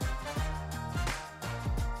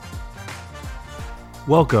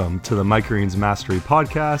Welcome to the Microgreens Mastery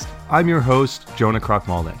Podcast. I'm your host, Jonah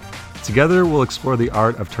Krochmalnik. Together, we'll explore the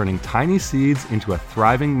art of turning tiny seeds into a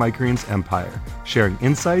thriving microgreens empire, sharing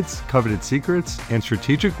insights, coveted secrets, and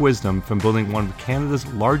strategic wisdom from building one of Canada's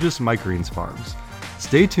largest microgreens farms.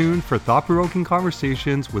 Stay tuned for thought-provoking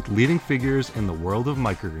conversations with leading figures in the world of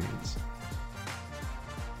microgreens.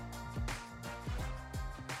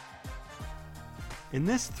 In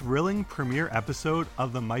this thrilling premiere episode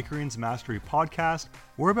of the Microgreens Mastery Podcast,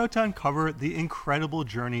 we're about to uncover the incredible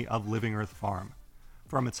journey of Living Earth Farm.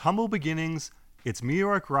 From its humble beginnings, its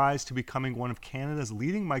meteoric rise to becoming one of Canada's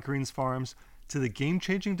leading microgreens farms, to the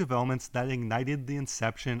game-changing developments that ignited the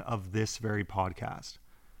inception of this very podcast.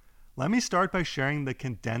 Let me start by sharing the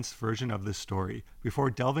condensed version of this story before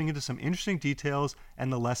delving into some interesting details and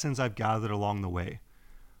the lessons I've gathered along the way.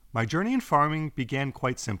 My journey in farming began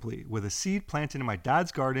quite simply, with a seed planted in my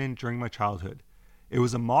dad's garden during my childhood. It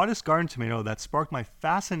was a modest garden tomato that sparked my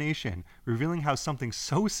fascination, revealing how something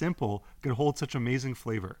so simple could hold such amazing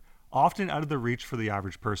flavor, often out of the reach for the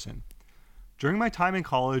average person. During my time in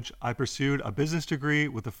college, I pursued a business degree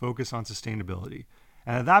with a focus on sustainability,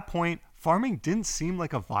 and at that point, farming didn't seem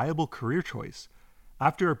like a viable career choice.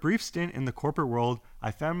 After a brief stint in the corporate world,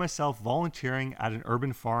 I found myself volunteering at an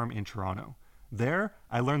urban farm in Toronto. There,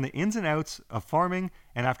 I learned the ins and outs of farming,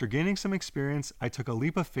 and after gaining some experience, I took a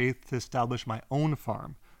leap of faith to establish my own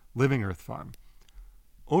farm, Living Earth Farm.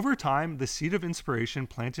 Over time, the seed of inspiration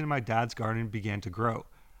planted in my dad's garden began to grow.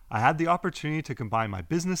 I had the opportunity to combine my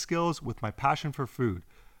business skills with my passion for food,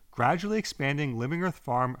 gradually expanding Living Earth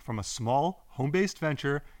Farm from a small, home-based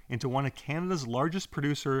venture into one of Canada's largest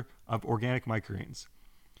producer of organic microgreens.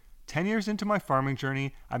 10 years into my farming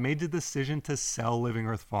journey, I made the decision to sell Living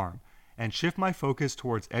Earth Farm and shift my focus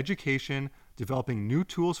towards education, developing new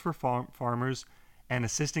tools for farmers, and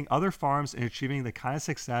assisting other farms in achieving the kind of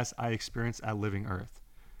success I experienced at Living Earth.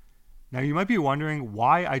 Now, you might be wondering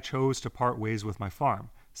why I chose to part ways with my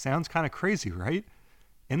farm. Sounds kind of crazy, right?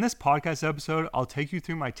 In this podcast episode, I'll take you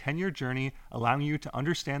through my 10-year journey, allowing you to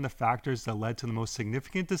understand the factors that led to the most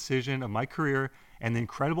significant decision of my career and the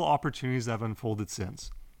incredible opportunities that have unfolded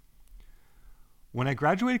since. When I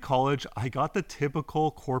graduated college, I got the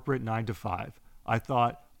typical corporate 9-to-5. I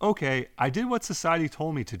thought, okay, I did what society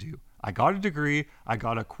told me to do. I got a degree, I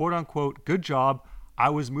got a quote-unquote good job. I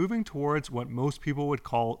was moving towards what most people would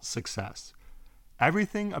call success.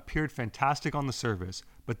 Everything appeared fantastic on the surface,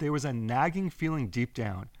 but there was a nagging feeling deep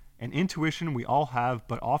down, an intuition we all have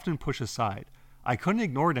but often push aside. I couldn't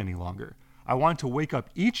ignore it any longer. I wanted to wake up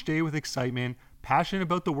each day with excitement, passionate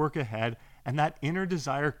about the work ahead, and that inner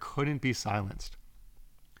desire couldn't be silenced.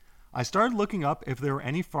 I started looking up if there were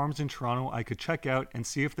any farms in Toronto I could check out and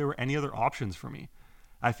see if there were any other options for me.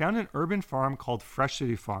 I found an urban farm called Fresh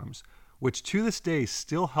City Farms, which to this day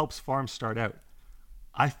still helps farms start out.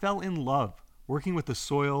 I fell in love working with the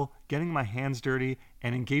soil, getting my hands dirty,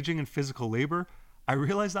 and engaging in physical labor. I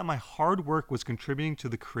realized that my hard work was contributing to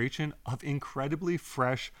the creation of incredibly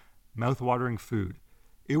fresh, mouth-watering food.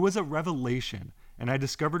 It was a revelation, and I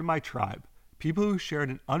discovered my tribe, people who shared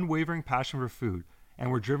an unwavering passion for food, and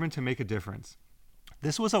were driven to make a difference.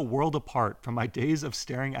 This was a world apart from my days of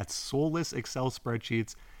staring at soulless Excel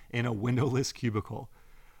spreadsheets in a windowless cubicle.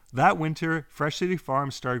 That winter, Fresh City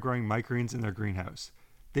Farms started growing microgreens in their greenhouse.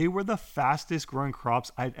 They were the fastest growing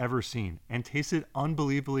crops I'd ever seen and tasted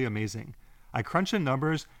unbelievably amazing. I crunched the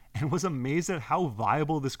numbers and was amazed at how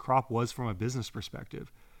viable this crop was from a business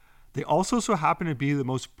perspective. They also so happened to be the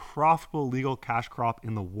most profitable legal cash crop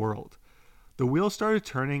in the world. The wheels started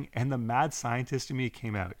turning and the mad scientist in me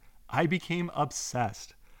came out. I became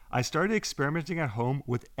obsessed. I started experimenting at home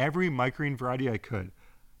with every microgreen variety I could.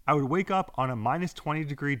 I would wake up on a minus 20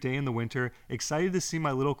 degree day in the winter, excited to see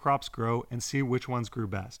my little crops grow and see which ones grew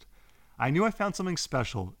best. I knew I found something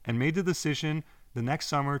special and made the decision the next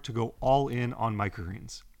summer to go all in on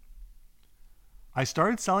microgreens. I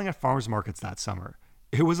started selling at farmers markets that summer.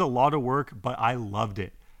 It was a lot of work, but I loved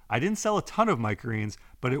it. I didn't sell a ton of microgreens,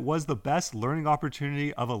 but it was the best learning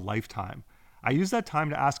opportunity of a lifetime. I used that time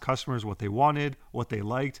to ask customers what they wanted, what they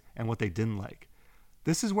liked, and what they didn't like.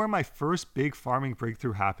 This is where my first big farming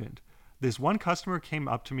breakthrough happened. This one customer came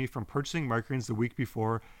up to me from purchasing microgreens the week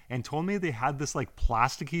before and told me they had this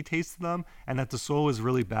plasticky taste to them and that the soil was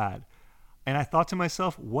really bad. And I thought to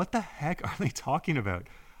myself, what the heck are they talking about?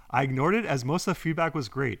 I ignored it as most of the feedback was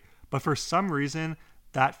great, but for some reason,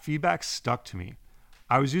 that feedback stuck to me.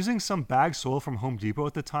 I was using some bagged soil from Home Depot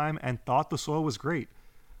at the time and thought the soil was great,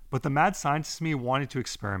 but the mad scientist in me wanted to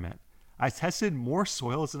experiment. I tested more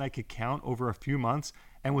soils than I could count over a few months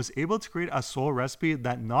and was able to create a soil recipe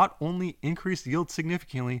that not only increased yield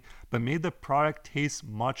significantly, but made the product taste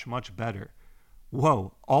much, much better.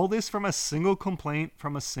 Whoa, all this from a single complaint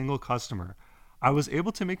from a single customer. I was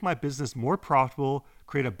able to make my business more profitable,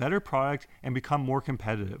 create a better product, and become more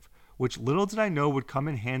competitive, which little did I know would come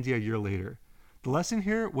in handy a year later. The lesson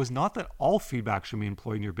here was not that all feedback should be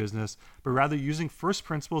employed in your business, but rather using first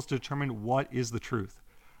principles to determine what is the truth.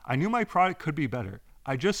 I knew my product could be better.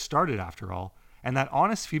 I just started after all, and that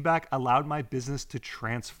honest feedback allowed my business to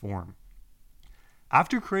transform.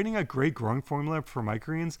 After creating a great growing formula for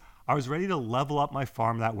microgreens, I was ready to level up my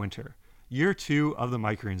farm that winter, year 2 of the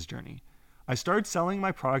microgreens journey. I started selling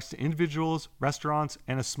my products to individuals, restaurants,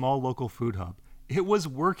 and a small local food hub. It was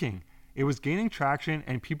working. It was gaining traction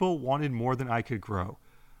and people wanted more than I could grow.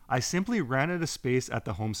 I simply ran out of space at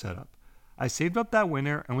the home setup. I saved up that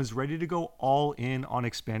winter and was ready to go all in on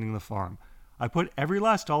expanding the farm. I put every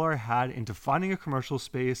last dollar I had into finding a commercial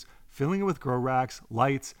space, filling it with grow racks,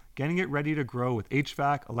 lights, getting it ready to grow with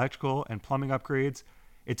HVAC, electrical, and plumbing upgrades.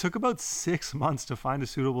 It took about 6 months to find a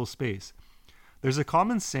suitable space. There's a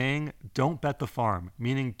common saying, don't bet the farm,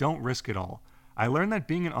 meaning don't risk it all. I learned that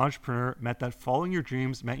being an entrepreneur meant that following your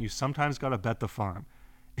dreams meant you sometimes got to bet the farm.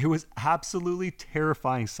 It was absolutely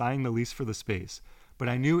terrifying signing the lease for the space, but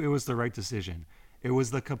I knew it was the right decision. It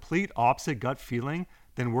was the complete opposite gut feeling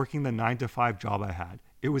than working the 9-to-5 job I had.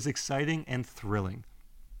 It was exciting and thrilling.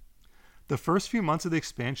 The first few months of the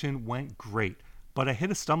expansion went great, but I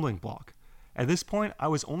hit a stumbling block. At this point, I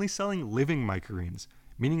was only selling living microgreens,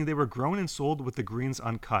 meaning they were grown and sold with the greens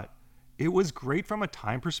uncut. It was great from a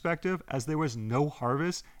time perspective as there was no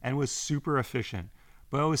harvest and was super efficient,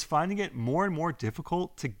 but I was finding it more and more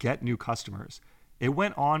difficult to get new customers. It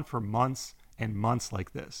went on for months and months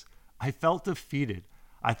like this. I felt defeated.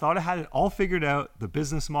 I thought I had it all figured out, the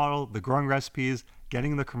business model, the growing recipes,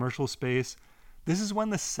 getting the commercial space. This is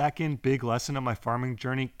when the second big lesson of my farming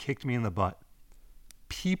journey kicked me in the butt.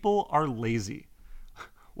 People are lazy.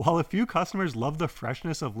 While a few customers love the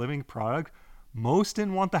freshness of living product, most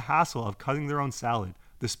didn't want the hassle of cutting their own salad,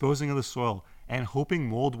 disposing of the soil, and hoping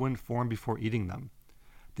mold wouldn't form before eating them.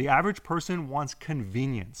 The average person wants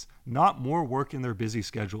convenience, not more work in their busy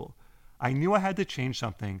schedule. I knew I had to change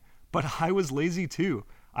something, but I was lazy too.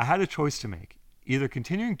 I had a choice to make, either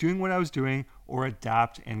continuing doing what I was doing or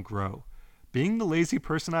adapt and grow. Being the lazy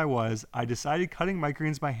person I was, I decided cutting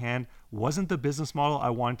microgreens by hand wasn't the business model I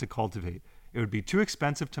wanted to cultivate. It would be too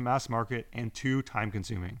expensive to mass market and too time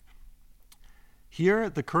consuming. Here,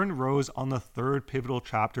 the curtain rose on the third pivotal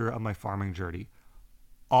chapter of my farming journey,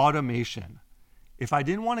 automation. If I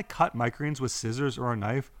didn't want to cut microgreens with scissors or a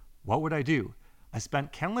knife, what would I do? I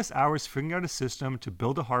spent countless hours figuring out a system to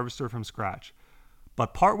build a harvester from scratch.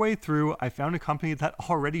 But partway through, I found a company that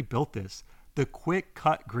already built this, the Quick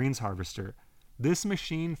Cut Greens Harvester. This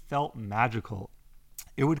machine felt magical.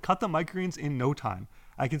 It would cut the microgreens in no time.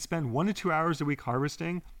 I could spend 1 to 2 hours a week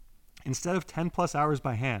harvesting instead of 10 plus hours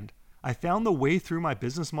by hand. I found the way through my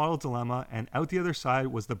business model dilemma, and out the other side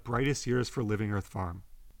was the brightest years for Living Earth Farm.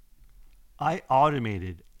 I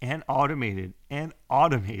automated and automated and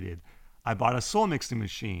automated. I bought a soil mixing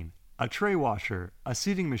machine, a tray washer, a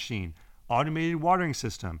seeding machine, automated watering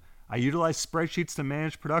system. I utilized spreadsheets to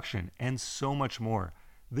manage production, and so much more.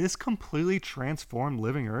 This completely transformed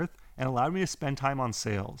Living Earth and allowed me to spend time on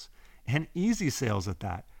sales, and easy sales at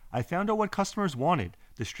that. I found out what customers wanted,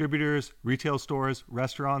 distributors, retail stores,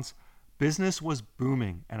 restaurants. Business was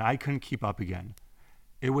booming, and I couldn't keep up again.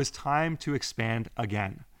 It was time to expand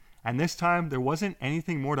again. And this time, there wasn't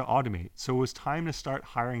anything more to automate, so it was time to start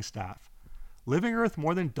hiring staff. Living Earth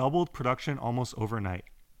more than doubled production almost overnight.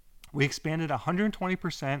 We expanded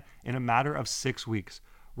 120% in a matter of 6 weeks.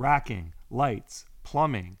 Racking, lights,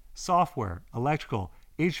 plumbing, software, electrical,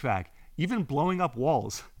 HVAC, even blowing up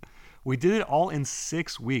walls. We did it all in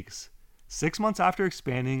 6 weeks. 6 months after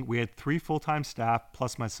expanding, we had 3 full-time staff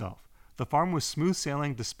plus myself. The farm was smooth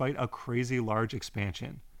sailing despite a crazy large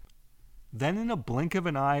expansion. Then in a blink of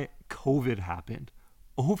an eye, COVID happened.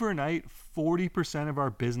 Overnight, 40% of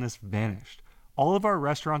our business vanished. All of our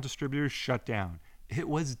restaurant distributors shut down. It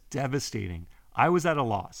was devastating. I was at a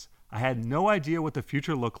loss. I had no idea what the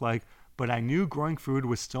future looked like, but I knew growing food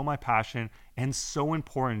was still my passion and so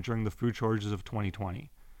important during the food shortages of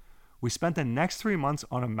 2020. We spent the next 3 months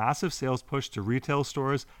on a massive sales push to retail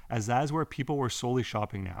stores, as that is where people were solely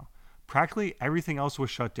shopping now. Practically everything else was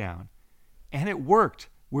shut down. And it worked.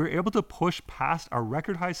 We were able to push past our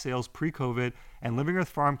record high sales pre-COVID, and Living Earth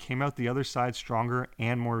Farm came out the other side stronger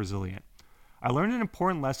and more resilient. I learned an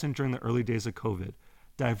important lesson during the early days of COVID.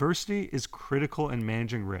 Diversity is critical in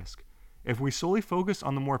managing risk. If we solely focused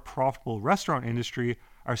on the more profitable restaurant industry,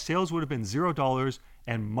 our sales would have been $0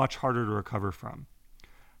 and much harder to recover from.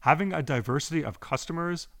 Having a diversity of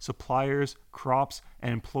customers, suppliers, crops,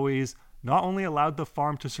 and employees not only allowed the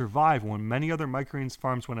farm to survive when many other microgreens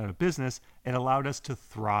farms went out of business, it allowed us to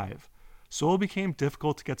thrive. Soil became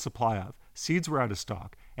difficult to get supply of, seeds were out of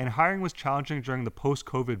stock, and hiring was challenging during the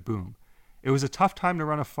post-COVID boom. It was a tough time to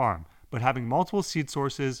run a farm, but having multiple seed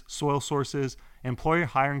sources, soil sources, employee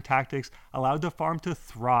hiring tactics allowed the farm to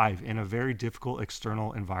thrive in a very difficult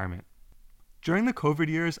external environment. During the COVID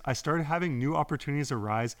years, I started having new opportunities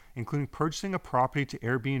arise, including purchasing a property to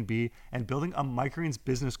Airbnb and building a microgreens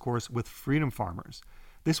business course with freedom farmers.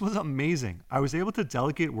 This was amazing. I was able to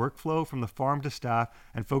delegate workflow from the farm to staff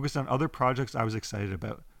and focus on other projects I was excited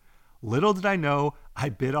about. Little did I know, I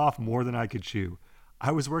bit off more than I could chew.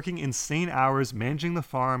 I was working insane hours managing the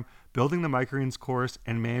farm, building the microgreens course,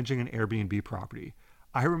 and managing an Airbnb property.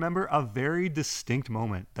 I remember a very distinct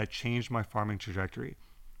moment that changed my farming trajectory.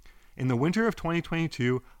 In the winter of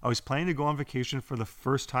 2022, I was planning to go on vacation for the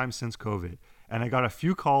first time since COVID, and I got a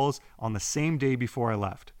few calls on the same day before I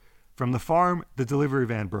left. From the farm, the delivery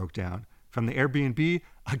van broke down. From the Airbnb,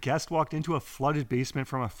 a guest walked into a flooded basement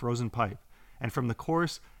from a frozen pipe. And from the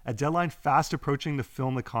course, a deadline fast approaching to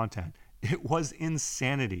film the content. It was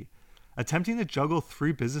insanity. Attempting to juggle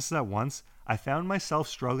 3 businesses at once, I found myself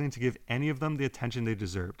struggling to give any of them the attention they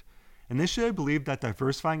deserved. Initially, I believed that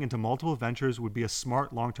diversifying into multiple ventures would be a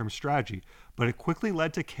smart long-term strategy, but it quickly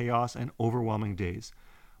led to chaos and overwhelming days.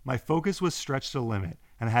 My focus was stretched to the limit,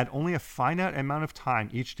 and I had only a finite amount of time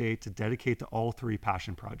each day to dedicate to all 3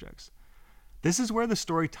 passion projects. This is where the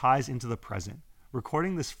story ties into the present.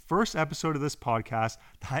 Recording this first episode of this podcast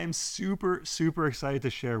that I am super excited to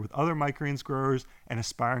share with other microgreens growers and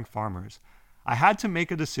aspiring farmers. I had to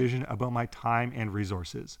make a decision about my time and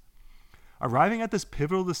resources. Arriving at this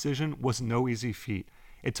pivotal decision was no easy feat.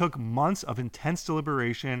 It took months of intense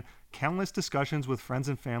deliberation, countless discussions with friends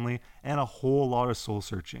and family, and a whole lot of soul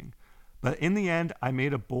searching. But in the end, I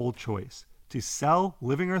made a bold choice to sell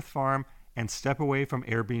Living Earth Farm and step away from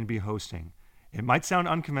Airbnb hosting. It might sound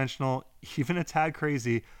unconventional, even a tad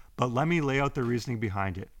crazy, but let me lay out the reasoning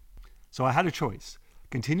behind it. So I had a choice: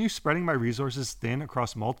 continue spreading my resources thin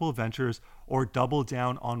across multiple ventures or double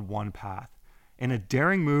down on one path. In a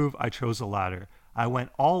daring move, I chose the latter. I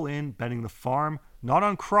went all in, betting the farm, not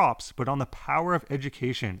on crops, but on the power of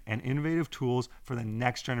education and innovative tools for the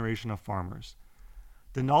next generation of farmers.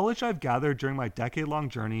 The knowledge I've gathered during my decade-long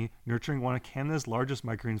journey nurturing one of Canada's largest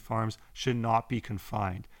microgreens farms should not be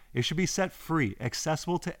confined. It should be set free,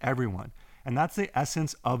 accessible to everyone. And that's the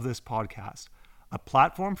essence of this podcast. A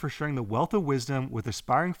platform for sharing the wealth of wisdom with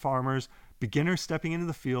aspiring farmers, beginners stepping into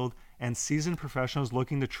the field, and seasoned professionals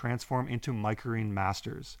looking to transform into microgreen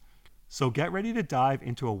masters. So get ready to dive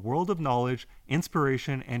into a world of knowledge,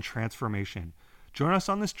 inspiration, and transformation. Join us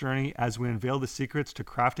on this journey as we unveil the secrets to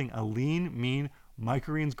crafting a lean, mean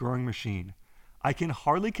microgreens growing machine. I can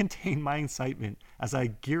hardly contain my excitement as I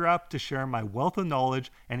gear up to share my wealth of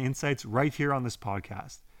knowledge and insights right here on this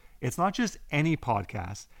podcast. It's not just any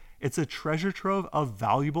podcast. It's a treasure trove of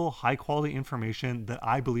valuable, high-quality information that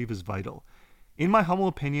I believe is vital. In my humble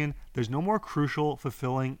opinion, there's no more crucial,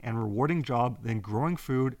 fulfilling, and rewarding job than growing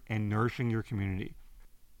food and nourishing your community.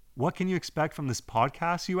 What can you expect from this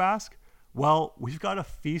podcast, you ask? Well, we've got a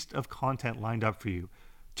feast of content lined up for you.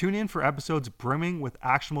 Tune in for episodes brimming with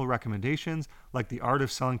actionable recommendations like the art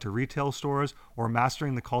of selling to retail stores or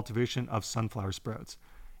mastering the cultivation of sunflower sprouts.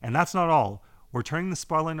 And that's not all. We're turning the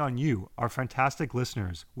spotlight on you, our fantastic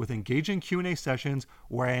listeners, with engaging Q&A sessions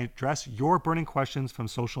where I address your burning questions from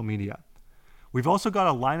social media. We've also got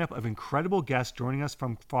a lineup of incredible guests joining us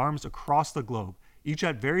from farms across the globe, each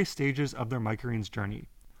at various stages of their microgreens journey.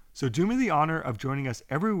 So do me the honor of joining us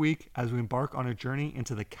every week as we embark on a journey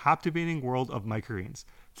into the captivating world of microgreens.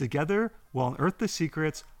 Together, we'll unearth the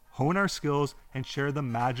secrets, hone our skills, and share the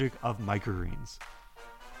magic of microgreens.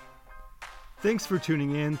 Thanks for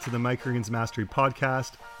tuning in to the Microgreens Mastery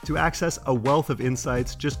Podcast. To access a wealth of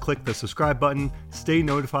insights, just click the subscribe button, stay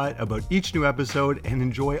notified about each new episode, and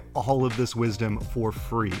enjoy all of this wisdom for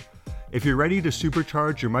free. If you're ready to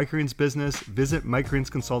supercharge your microgreens business, visit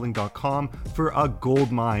microgreensconsulting.com for a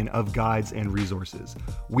gold mine of guides and resources.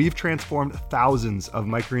 We've transformed thousands of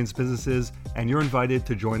microgreens businesses, and you're invited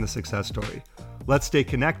to join the success story. Let's stay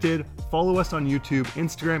connected. Follow us on YouTube,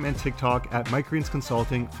 Instagram, and TikTok at Microgreens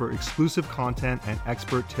Consulting for exclusive content and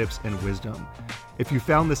expert tips and wisdom. If you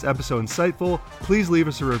found this episode insightful, please leave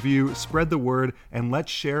us a review, spread the word, and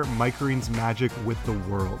let's share microgreens magic with the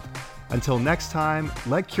world. Until next time,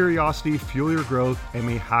 let curiosity fuel your growth and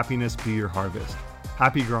may happiness be your harvest.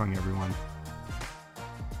 Happy growing, everyone.